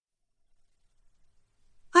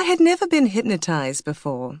I had never been hypnotized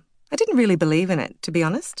before. I didn't really believe in it, to be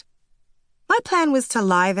honest. My plan was to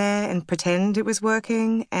lie there and pretend it was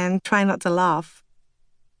working and try not to laugh.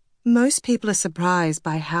 Most people are surprised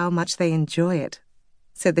by how much they enjoy it,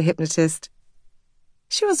 said the hypnotist.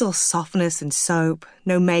 She was all softness and soap,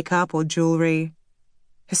 no makeup or jewelry.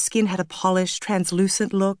 Her skin had a polished,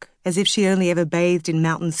 translucent look, as if she only ever bathed in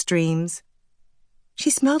mountain streams. She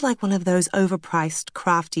smelled like one of those overpriced,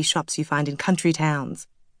 crafty shops you find in country towns,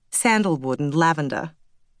 sandalwood and lavender.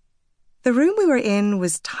 The room we were in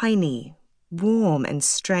was tiny, warm and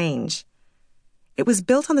strange. It was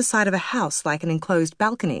built on the side of a house like an enclosed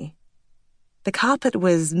balcony. The carpet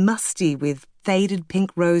was musty with faded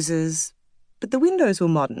pink roses, but the windows were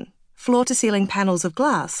modern, floor-to-ceiling panels of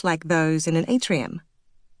glass like those in an atrium.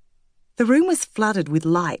 The room was flooded with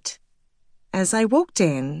light. As I walked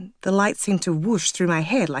in, the light seemed to whoosh through my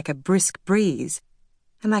head like a brisk breeze,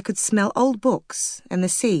 and I could smell old books and the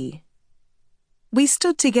sea. We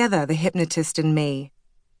stood together, the hypnotist and me,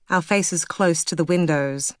 our faces close to the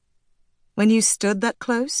windows. When you stood that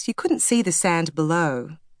close, you couldn't see the sand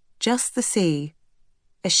below, just the sea,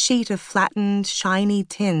 a sheet of flattened, shiny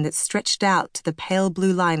tin that stretched out to the pale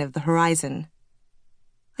blue line of the horizon.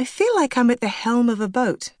 I feel like I'm at the helm of a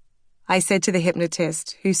boat, I said to the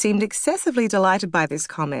hypnotist, who seemed excessively delighted by this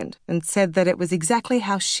comment and said that it was exactly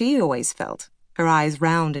how she always felt, her eyes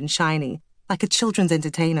round and shiny, like a children's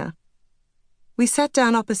entertainer. We sat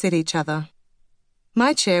down opposite each other.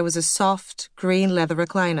 My chair was a soft, green leather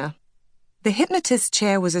recliner. The hypnotist's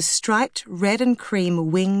chair was a striped red and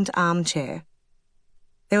cream winged armchair.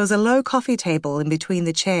 There was a low coffee table in between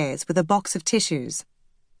the chairs with a box of tissues.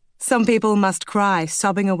 Some people must cry,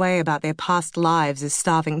 sobbing away about their past lives as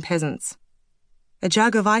starving peasants. A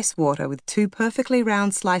jug of ice water with 2 perfectly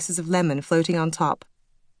round slices of lemon floating on top,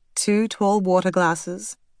 2 tall water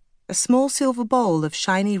glasses, a small silver bowl of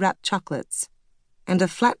shiny wrapped chocolates, and a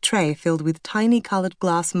flat tray filled with tiny coloured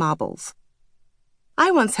glass marbles.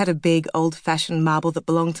 I once had a big, old-fashioned marble that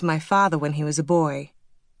belonged to my father when he was a boy.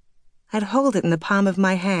 I'd hold it in the palm of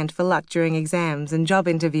my hand for luck during exams and job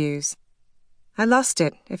interviews. I lost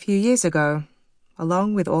it a few years ago,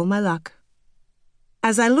 along with all my luck.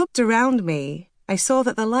 As I looked around me, I saw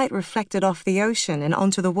that the light reflected off the ocean and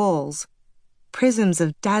onto the walls, prisms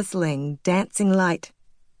of dazzling, dancing light.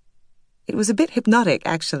 It was a bit hypnotic,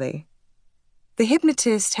 actually. The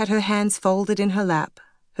hypnotist had her hands folded in her lap,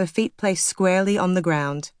 her feet placed squarely on the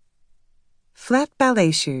ground. Flat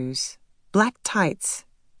ballet shoes, black tights,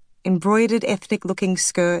 embroidered ethnic-looking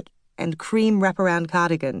skirt, and cream wraparound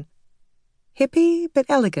cardigan. Hippie but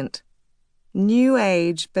elegant. New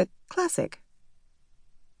age but classic.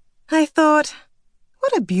 I thought,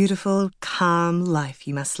 what a beautiful, calm life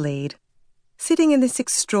you must lead. Sitting in this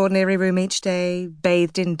extraordinary room each day,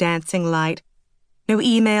 bathed in dancing light. No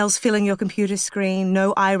emails filling your computer screen,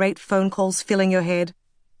 no irate phone calls filling your head,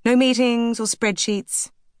 no meetings or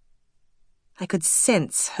spreadsheets. I could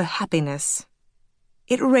sense her happiness.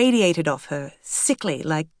 It radiated off her, sickly,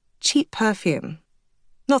 like cheap perfume.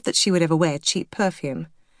 Not that she would ever wear cheap perfume.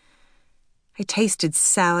 I tasted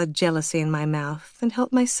sour jealousy in my mouth and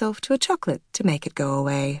helped myself to a chocolate to make it go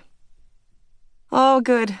away. "Oh,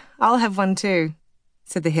 good. I'll have one too,"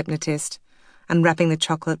 said the hypnotist, unwrapping the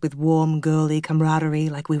chocolate with warm, girly camaraderie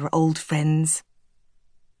like we were old friends.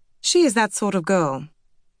 She is that sort of girl.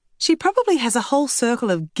 She probably has a whole circle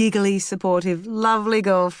of giggly, supportive, lovely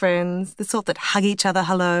girlfriends, the sort that hug each other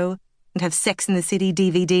hello and have Sex in the City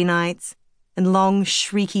DVD nights and long,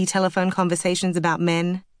 shrieky telephone conversations about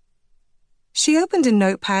men. She opened a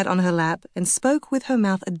notepad on her lap and spoke with her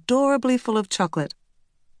mouth adorably full of chocolate.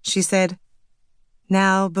 She said,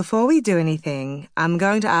 "Now, before we do anything, I'm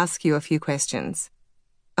going to ask you a few questions."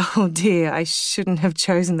 Oh dear, I shouldn't have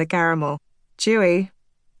chosen the caramel. Chewy.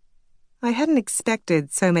 I hadn't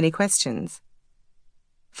expected so many questions.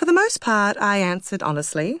 For the most part, I answered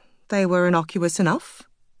honestly. They were innocuous enough.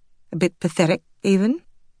 A bit pathetic, even.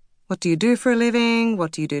 What do you do for a living?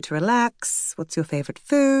 What do you do to relax? What's your favourite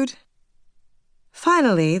food?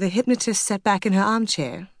 Finally, the hypnotist sat back in her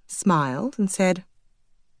armchair, smiled, and said,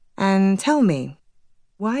 "And tell me,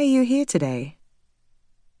 why are you here today?"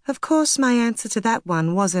 Of course, my answer to that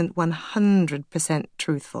one wasn't 100%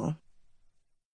 truthful.